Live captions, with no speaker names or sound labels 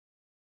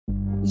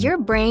Your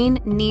brain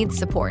needs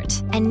support,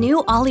 and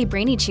new Ollie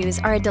Brainy Chews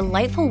are a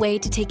delightful way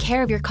to take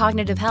care of your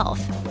cognitive health.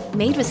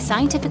 Made with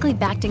scientifically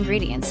backed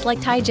ingredients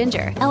like Thai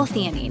ginger,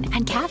 L-theanine,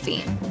 and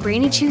caffeine,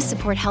 Brainy Chews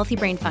support healthy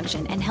brain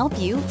function and help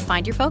you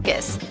find your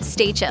focus,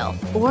 stay chill,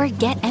 or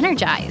get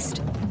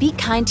energized. Be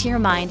kind to your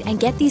mind and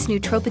get these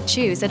nootropic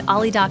chews at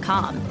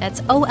ollie.com.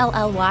 That's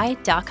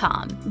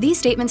OLLY.com. These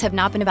statements have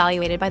not been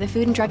evaluated by the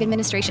Food and Drug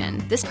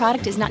Administration. This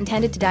product is not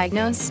intended to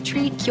diagnose,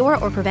 treat, cure,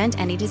 or prevent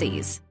any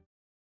disease.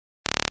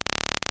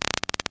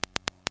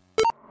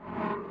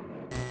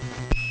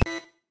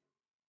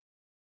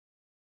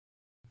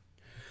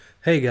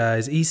 Hey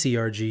guys,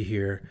 ECRG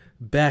here,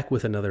 back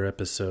with another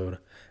episode.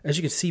 As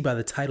you can see by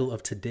the title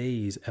of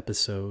today's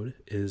episode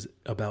is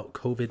about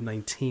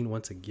COVID-19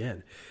 once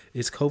again.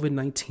 Is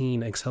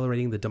COVID-19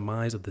 accelerating the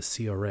demise of the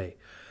CRA?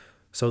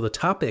 So the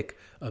topic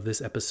of this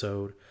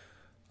episode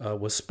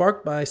was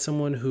sparked by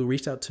someone who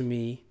reached out to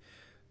me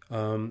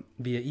via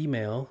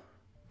email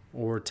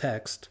or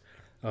text,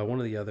 one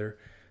or the other,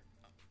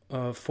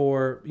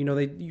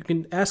 you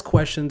can ask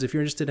questions if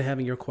you're interested in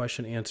having your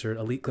question answered,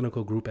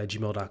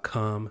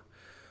 eliteclinicalgroup@gmail.com.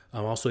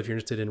 Also, if you're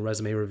interested in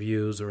resume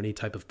reviews or any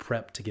type of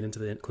prep to get into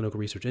the clinical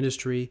research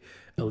industry,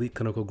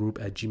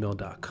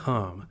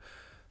 eliteclinicalgroup@gmail.com.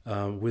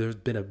 There's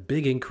been a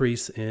big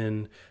increase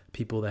in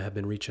people that have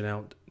been reaching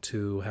out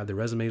to have their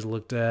resumes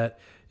looked at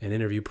and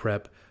interview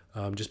prep,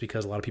 just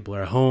because a lot of people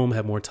are at home,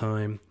 have more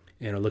time,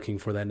 and are looking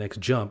for that next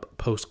jump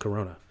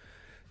post-corona.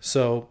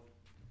 So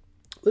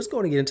let's go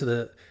on and get into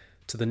the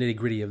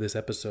nitty-gritty of this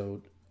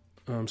episode.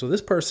 So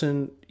this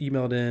person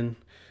emailed in.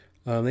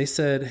 They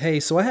said, hey,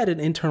 so I had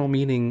an internal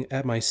meeting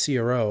at my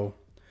CRO,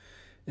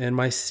 and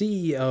my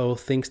CEO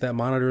thinks that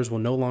monitors will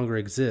no longer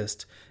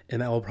exist,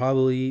 and that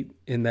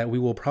we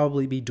will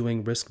probably be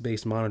doing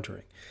risk-based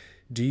monitoring.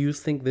 Do you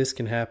think this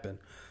can happen?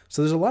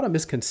 So there's a lot of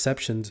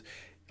misconceptions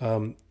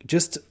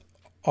just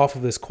off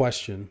of this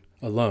question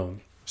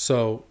alone.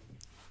 So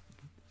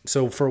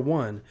for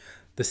one,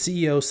 the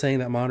CEO saying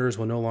that monitors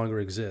will no longer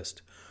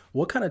exist.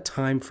 What kind of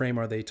time frame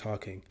are they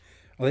talking?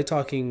 Are they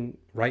talking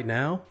right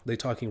now? Are they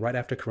talking right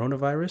after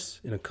coronavirus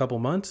in a couple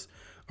months?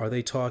 Are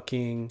they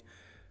talking,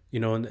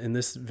 in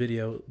this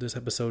video, this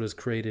episode is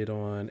created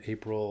on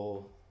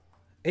April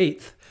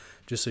 8th,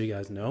 just so you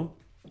guys know.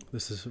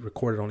 This is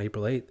recorded on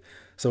April 8th.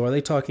 So are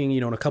they talking,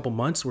 in a couple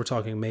months? We're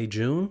talking May,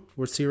 June,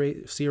 where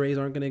CRAs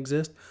aren't going to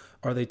exist?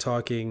 Are they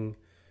talking,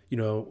 in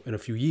a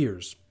few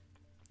years?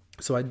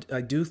 So I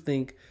do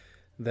think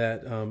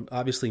that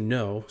obviously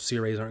no,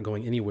 CRAs aren't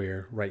going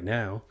anywhere right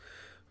now,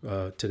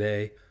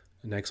 today,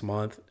 next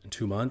month, in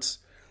 2 months.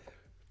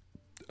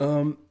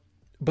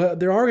 But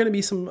there are going to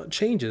be some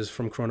changes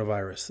from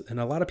coronavirus, and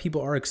a lot of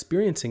people are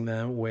experiencing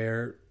them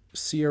where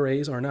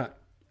CRAs are not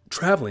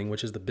traveling,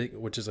 which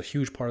is a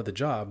huge part of the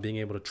job, being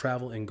able to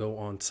travel and go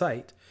on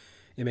site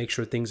and make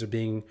sure things are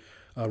being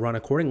run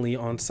accordingly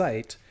on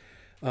site.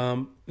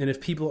 And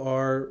if people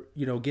are,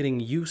 getting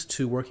used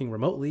to working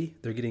remotely,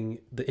 they're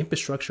getting the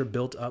infrastructure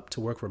built up to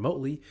work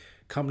remotely.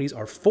 Companies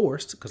are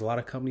forced, because a lot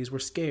of companies were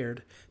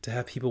scared to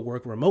have people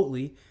work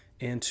remotely,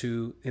 and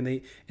I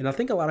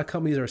think a lot of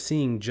companies are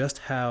seeing just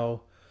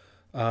how,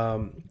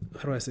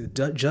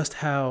 just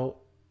how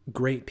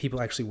great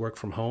people actually work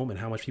from home and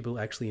how much people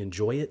actually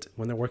enjoy it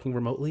when they're working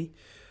remotely.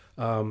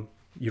 You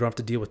don't have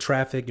to deal with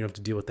traffic. You don't have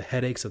to deal with the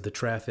headaches of the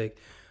traffic.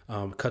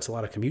 Cuts a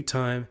lot of commute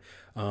time,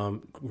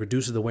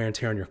 reduces the wear and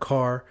tear on your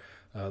car,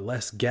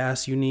 less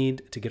gas you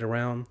need to get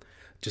around,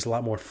 just a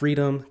lot more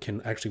freedom,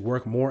 can actually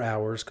work more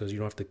hours because you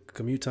don't have to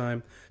commute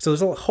time. So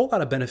there's a whole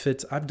lot of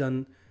benefits. I've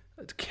done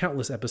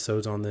countless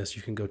episodes on this.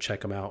 You can go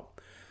check them out.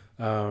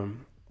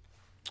 And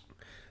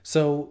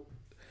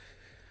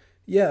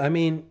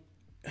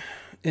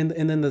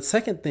then the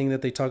second thing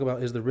that they talk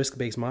about is the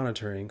risk-based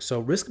monitoring.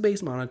 So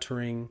risk-based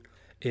monitoring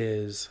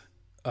is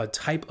a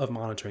type of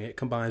monitoring. It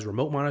combines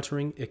remote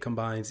monitoring. It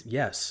combines,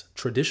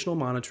 traditional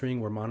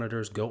monitoring where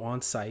monitors go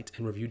on site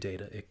and review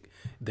data.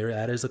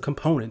 That is a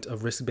component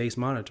of risk-based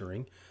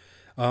monitoring.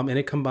 And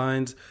it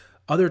combines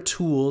other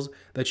tools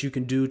that you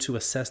can do to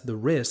assess the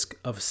risk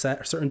of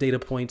certain data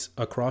points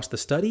across the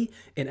study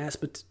and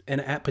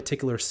at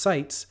particular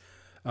sites,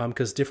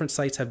 because different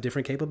sites have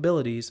different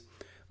capabilities,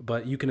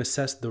 but you can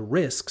assess the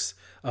risks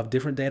of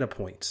different data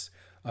points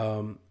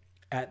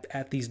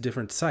at these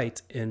different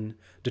sites and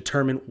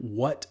determine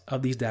what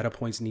of these data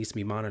points needs to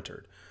be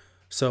monitored.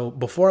 So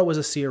before I was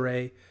a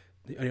CRA,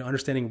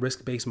 understanding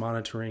risk-based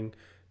monitoring,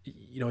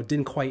 it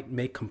didn't quite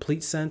make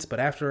complete sense, but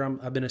after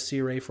I've been a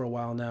CRA for a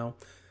while now,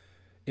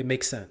 it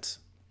makes sense.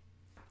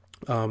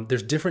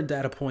 There's different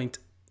data point,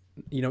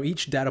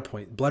 each data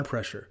point, blood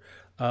pressure,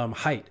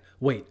 height,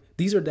 weight,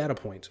 these are data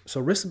points.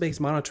 So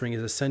risk-based monitoring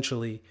is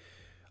essentially,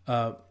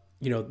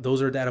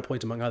 those are data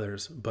points among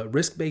others, but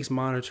risk-based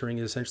monitoring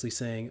is essentially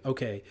saying,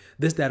 okay,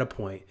 this data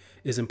point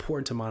is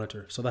important to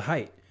monitor. So the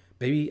height,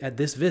 maybe at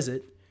this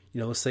visit,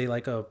 let's say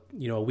like a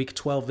week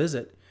 12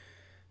 visit,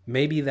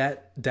 maybe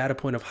that data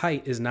point of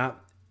height does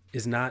not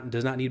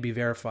need to be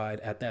verified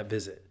at that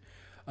visit.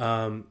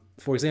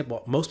 For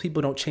example, most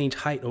people don't change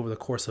height over the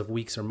course of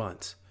weeks or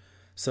months.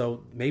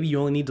 So maybe you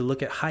only need to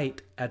look at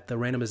height at the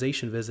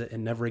randomization visit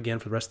and never again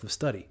for the rest of the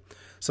study.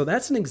 So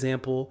that's an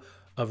example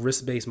of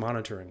risk-based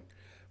monitoring,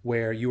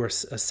 where you are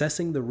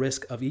assessing the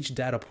risk of each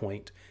data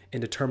point and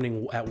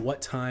determining at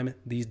what time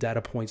these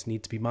data points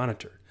need to be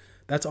monitored.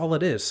 That's all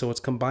it is. So it's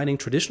combining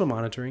traditional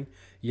monitoring.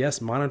 Yes,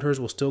 monitors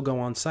will still go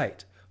on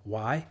site.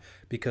 Why?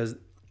 Because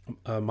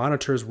a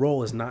monitor's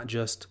role is not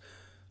just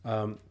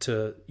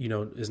to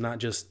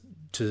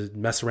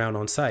mess around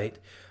on site.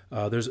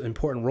 There's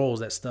important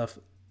roles,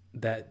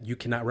 that you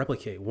cannot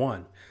replicate.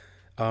 One,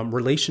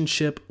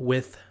 relationship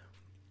with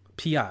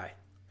PI,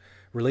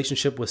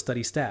 relationship with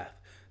study staff.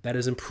 That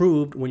is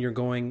improved when you're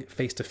going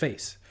face to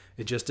face.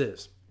 It just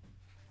is.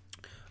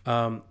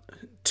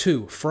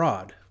 Two,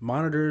 fraud.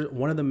 Monitor.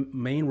 One of the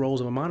main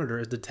roles of a monitor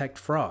is detect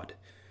fraud.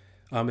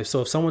 If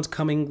someone's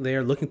coming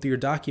there looking through your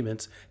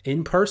documents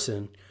in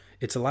person,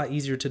 it's a lot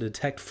easier to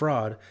detect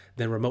fraud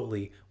than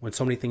remotely, when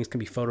so many things can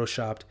be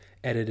photoshopped,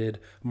 edited,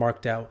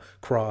 marked out,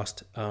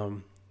 crossed,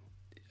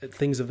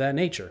 things of that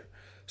nature.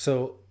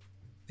 So,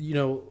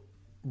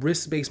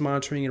 risk-based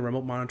monitoring and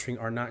remote monitoring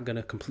are not going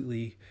to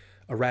completely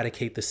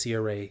eradicate the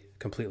CRA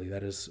completely.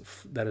 That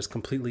is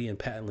completely and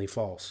patently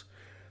false.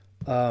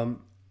 And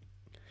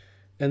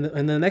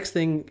the next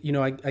thing,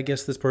 I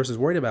guess this person is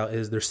worried about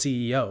is their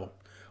CEO.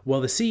 Well,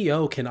 the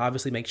CEO can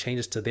obviously make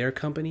changes to their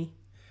company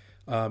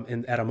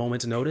and at a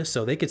moment's notice.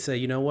 So they could say,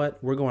 you know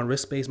what, we're going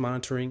risk-based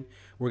monitoring.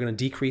 We're going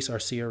to decrease our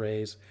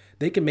CRAs.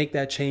 They can make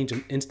that change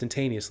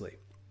instantaneously.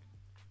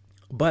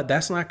 But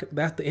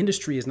the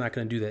industry is not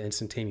going to do that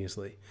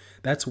instantaneously.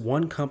 That's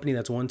one company,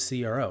 that's one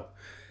CRO.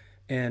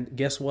 And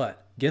guess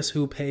what? Guess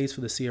who pays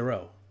for the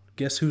CRO?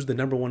 Guess who's the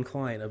number one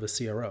client of a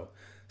CRO?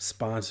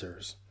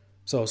 Sponsors.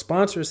 So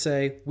sponsors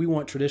say, we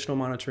want traditional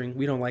monitoring.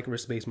 We don't like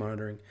risk-based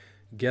monitoring.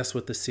 Guess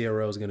what the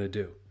CRO is going to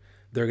do?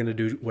 They're going to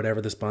do whatever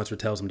the sponsor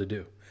tells them to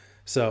do.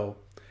 So,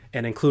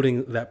 and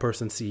including that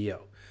person's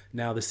CEO.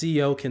 Now the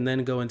CEO can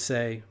then go and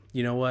say,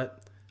 you know what?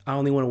 I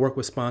only want to work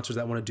with sponsors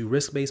that want to do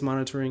risk-based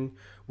monitoring.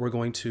 We're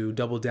going to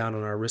double down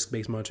on our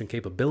risk-based monitoring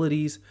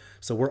capabilities.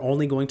 So we're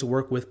only going to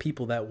work with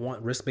people that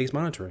want risk-based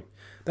monitoring.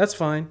 That's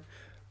fine.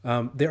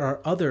 There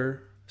are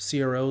other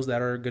CROs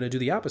that are going to do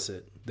the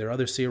opposite. There are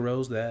other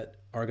CROs that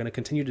are going to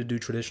continue to do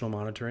traditional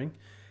monitoring,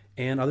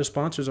 and other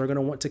sponsors are going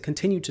to want to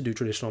continue to do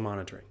traditional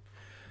monitoring.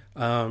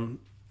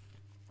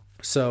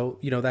 So,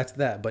 that's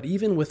that. But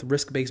even with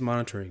risk-based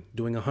monitoring,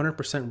 doing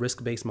 100%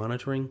 risk-based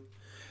monitoring,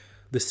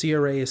 the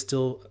CRA is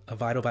still a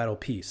vital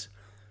piece.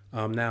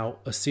 Now,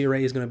 a CRA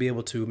is going to be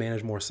able to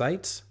manage more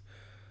sites.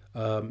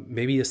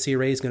 Maybe a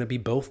CRA is going to be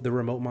both the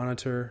remote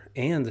monitor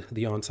and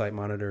the on-site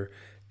monitor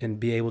and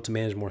be able to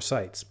manage more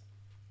sites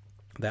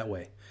that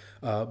way.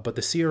 But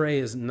the CRA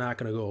is not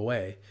going to go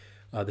away.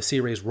 The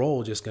CRA's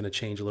role is just going to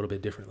change a little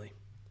bit differently.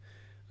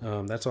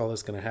 That's all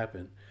that's going to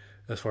happen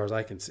as far as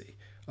I can see.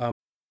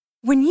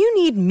 When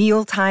you need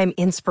mealtime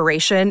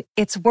inspiration,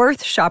 it's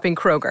worth shopping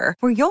Kroger,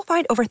 where you'll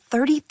find over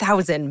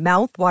 30,000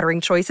 mouth-watering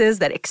choices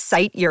that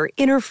excite your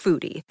inner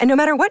foodie. And no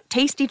matter what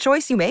tasty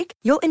choice you make,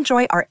 you'll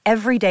enjoy our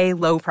everyday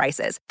low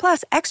prices,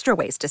 plus extra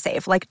ways to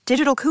save, like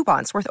digital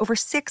coupons worth over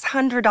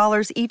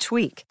 $600 each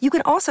week. You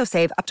can also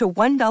save up to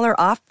 $1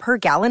 off per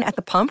gallon at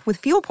the pump with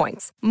fuel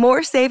points.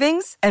 More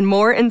savings and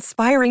more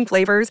inspiring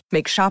flavors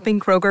make shopping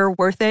Kroger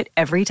worth it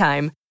every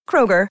time.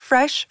 Kroger,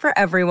 fresh for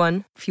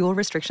everyone. Fuel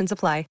restrictions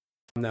apply.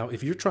 Now,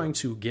 if you're trying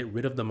to get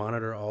rid of the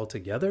monitor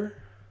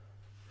altogether,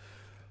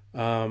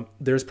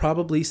 there's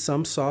probably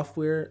some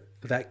software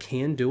that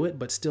can do it,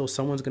 but still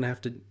someone's going to have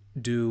to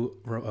do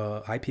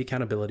IP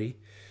accountability.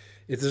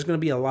 There's going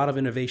to be a lot of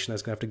innovation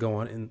that's going to have to go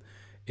on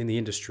in the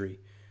industry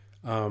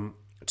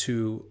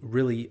to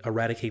really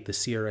eradicate the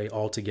CRA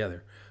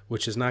altogether,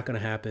 which is not going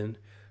to happen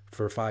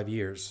for 5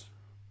 years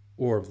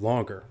or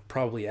longer,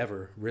 probably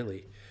ever,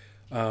 really.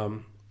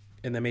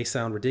 And that may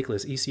sound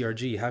ridiculous.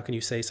 ECRG, how can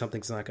you say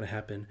something's not going to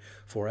happen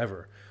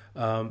forever?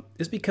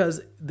 It's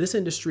because this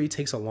industry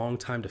takes a long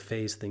time to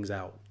phase things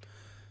out.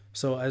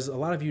 So as a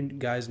lot of you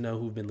guys know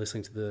who've been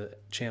listening to the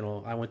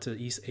channel, I went to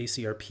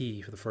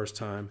ACRP for the first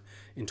time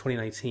in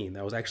 2019.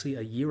 That was actually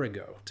a year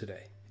ago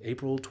today.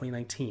 April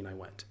 2019 I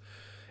went.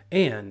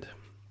 And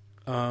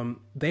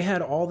they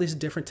had all this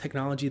different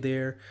technology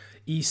there,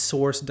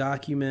 e-source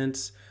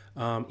documents,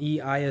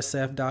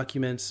 e-ISF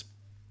documents,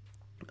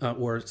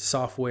 or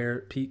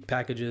software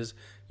packages.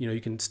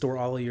 You can store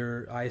all of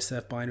your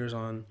ISF binders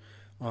on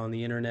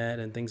the internet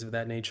and things of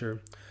that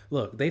nature.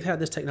 Look, they've had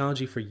this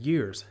technology for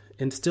years,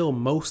 and still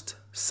most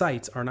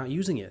sites are not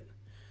using it.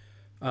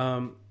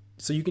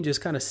 So you can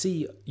just kind of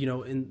see,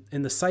 in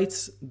the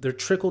sites, they're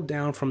trickled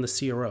down from the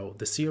CRO.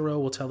 The CRO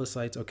will tell the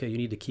sites, okay, you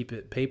need to keep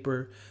it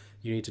paper,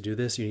 you need to do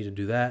this, you need to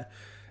do that.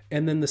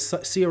 And then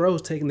the CRO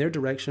is taking their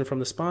direction from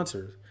the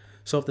sponsors.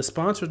 So if the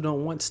sponsors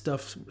don't want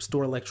stuff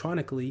stored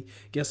electronically,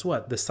 guess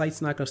what? The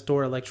site's not going to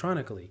store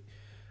electronically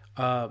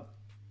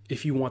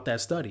if you want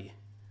that study.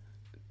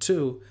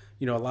 Two,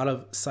 a lot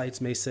of sites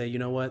may say, you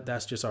know what,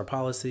 that's just our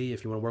policy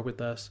if you want to work with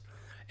us.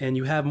 And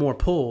you have more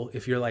pull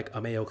if you're like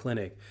a Mayo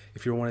Clinic,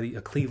 if you're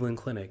a Cleveland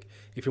Clinic,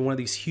 if you're one of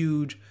these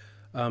huge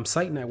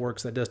site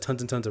networks that does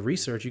tons and tons of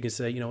research, you can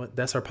say, you know what,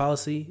 that's our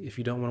policy. If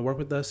you don't want to work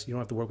with us, you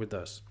don't have to work with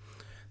us.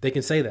 They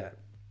can say that.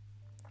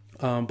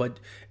 But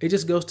it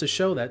just goes to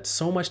show that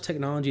so much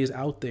technology is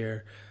out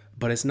there,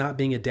 but it's not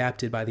being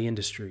adapted by the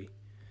industry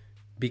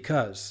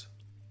because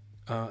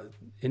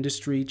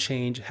industry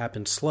change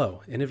happens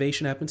slow.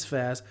 Innovation happens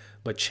fast,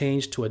 but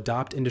change to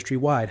adopt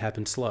industry-wide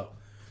happens slow.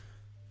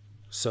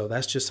 So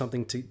that's just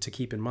something to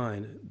keep in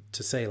mind,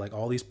 to say like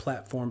all these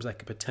platforms that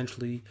could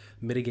potentially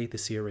mitigate the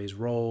CRA's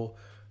role,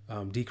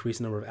 decrease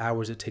the number of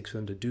hours it takes for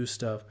them to do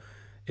stuff.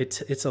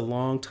 It's a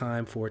long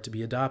time for it to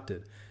be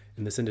adopted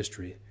in this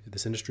industry.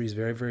 This industry is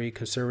very, very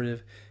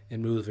conservative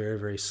and moves very,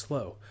 very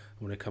slow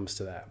when it comes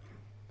to that.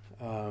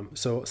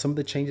 So some of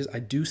the changes I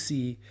do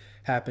see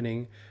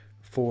happening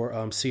for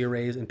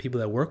CRAs and people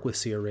that work with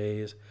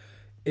CRAs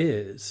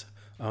is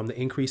the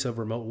increase of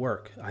remote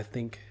work. I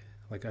think,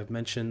 like I've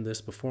mentioned this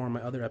before in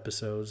my other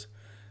episodes,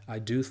 I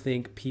do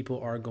think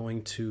people are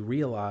going to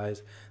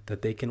realize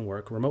that they can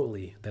work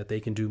remotely, that they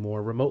can do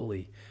more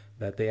remotely,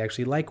 that they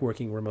actually like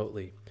working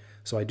remotely.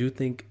 So I do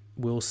think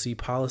we'll see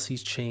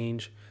policies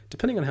change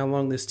depending on how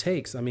long this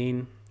takes. I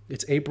mean,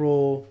 it's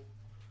April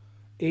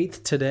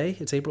 8th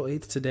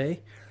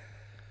today.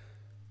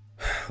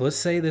 Let's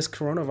say this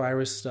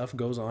coronavirus stuff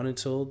goes on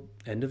until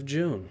end of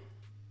June.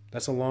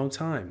 That's a long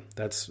time.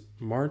 That's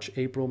March,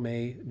 April,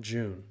 May,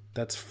 June.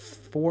 That's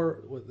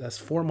 4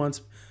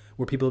 months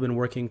where people have been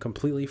working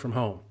completely from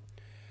home.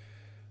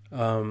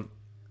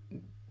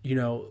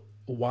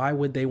 Why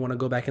would they want to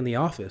go back in the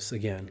office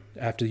again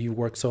after you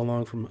worked so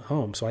long from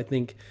home? So I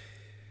think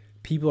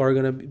people are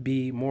going to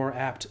be more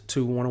apt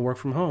to want to work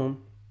from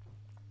home,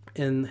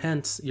 and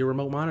hence your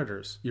remote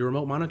monitors, your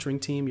remote monitoring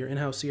team, your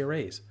in-house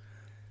CRAs.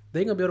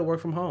 They're going to be able to work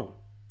from home.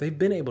 They've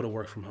been able to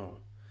work from home.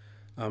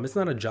 It's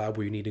not a job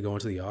where you need to go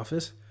into the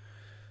office.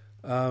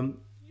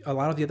 A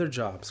lot of the other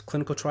jobs,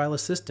 clinical trial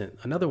assistant,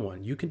 another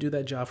one, you can do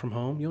that job from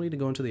home. You don't need to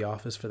go into the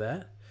office for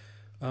that.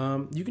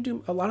 You can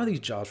do a lot of these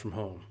jobs from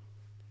home,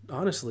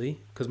 honestly,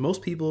 because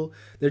most people,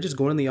 they're just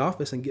going in the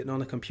office and getting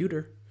on a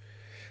computer.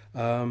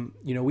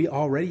 We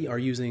already are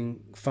using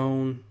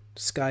phone,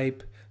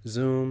 Skype,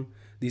 Zoom,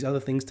 these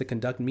other things to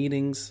conduct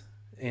meetings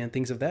and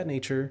things of that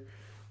nature.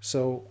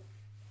 So,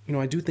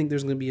 I do think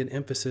there's going to be an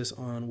emphasis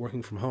on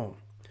working from home.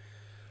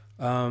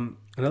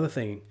 Another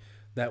thing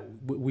that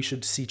we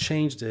should see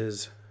changed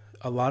is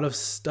a lot of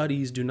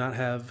studies do not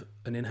have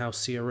an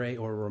in-house CRA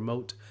or a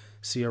remote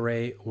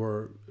CRA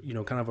or,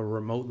 kind of a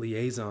remote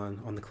liaison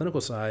on the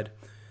clinical side.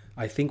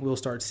 I think we'll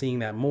start seeing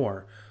that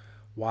more.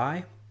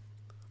 Why?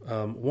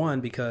 One,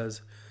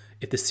 because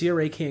if the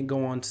CRA can't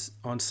go on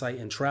site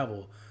and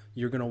travel,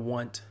 you're going to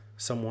want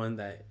someone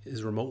that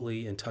is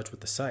remotely in touch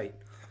with the site,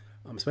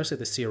 especially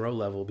at the CRO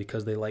level,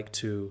 because they like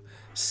to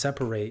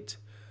separate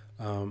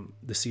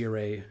the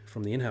CRA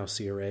from the in-house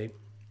CRA,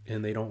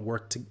 and they don't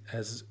work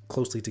as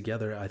closely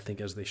together, I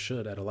think, as they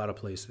should at a lot of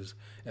places,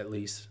 at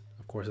least.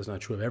 Of course, it's not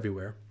true of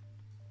everywhere.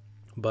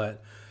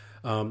 But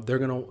they're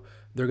gonna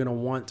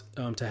want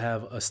to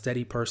have a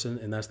steady person,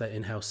 and that's that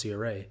in-house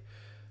CRA.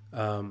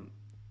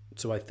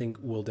 So I think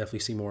we'll definitely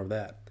see more of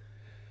that.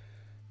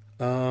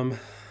 Let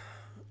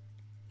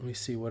me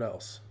see what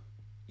else.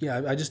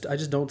 Yeah, I just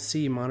don't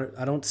see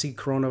I don't see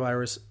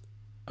coronavirus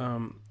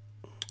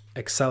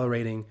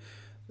accelerating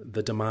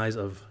the demise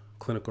of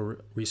clinical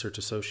research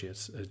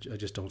associates. I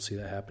just don't see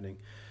that happening.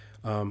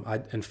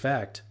 In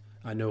fact,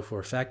 I know for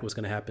a fact what's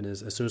going to happen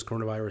is as soon as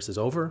coronavirus is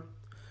over,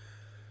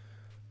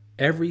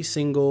 every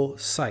single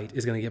site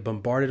is going to get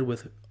bombarded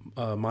with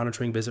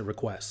monitoring visit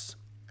requests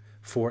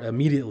for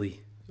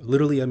immediately,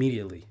 literally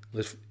immediately.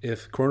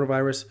 If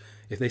coronavirus,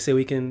 if they say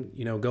we can,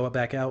 go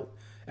back out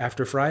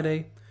after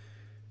Friday,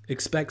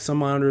 expect some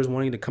monitors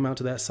wanting to come out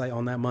to that site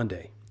on that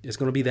Monday. It's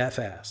going to be that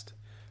fast,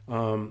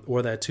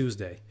 or that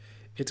Tuesday.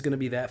 It's going to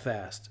be that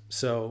fast.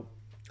 So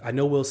I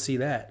know we'll see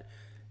that,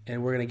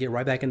 and we're going to get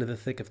right back into the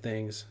thick of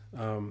things,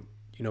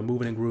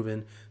 moving and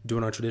grooving,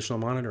 doing our traditional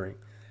monitoring.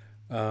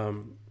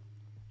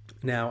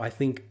 Now, I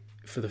think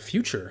for the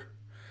future,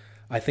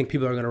 I think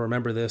people are going to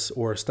remember this,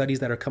 or studies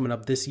that are coming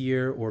up this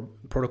year, or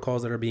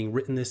protocols that are being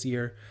written this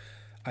year.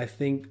 I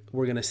think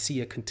we're going to see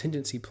a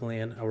contingency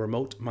plan, a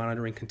remote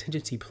monitoring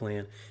contingency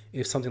plan,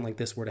 if something like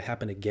this were to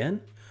happen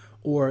again,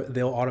 or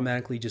they'll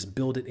automatically just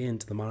build it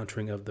into the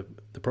monitoring of the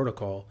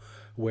protocol,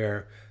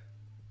 where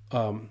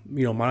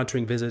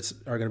monitoring visits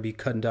are going to be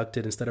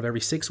conducted instead of every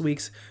 6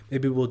 weeks.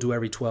 Maybe we'll do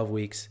every 12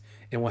 weeks,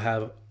 and we'll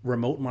have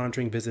remote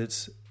monitoring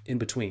visits in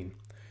between,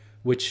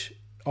 which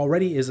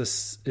already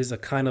is a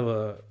kind of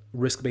a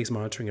risk-based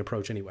monitoring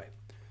approach anyway.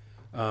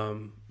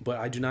 But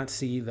I do not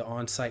see the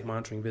on-site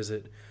monitoring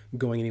visit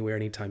going anywhere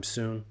anytime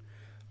soon.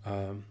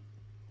 I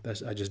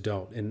just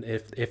don't. And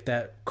if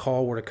that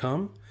call were to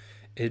come,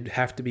 it'd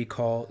have to be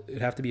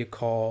a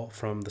call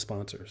from the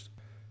sponsors.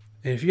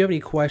 And if you have any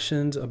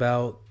questions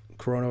about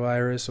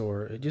coronavirus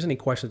or just any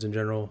questions in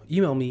general,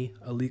 email me,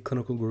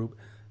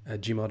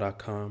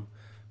 eliteclinicalgroup@gmail.com.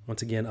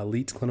 Once again,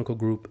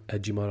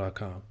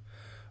 eliteclinicalgroup@gmail.com.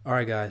 All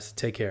right, guys,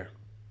 take care.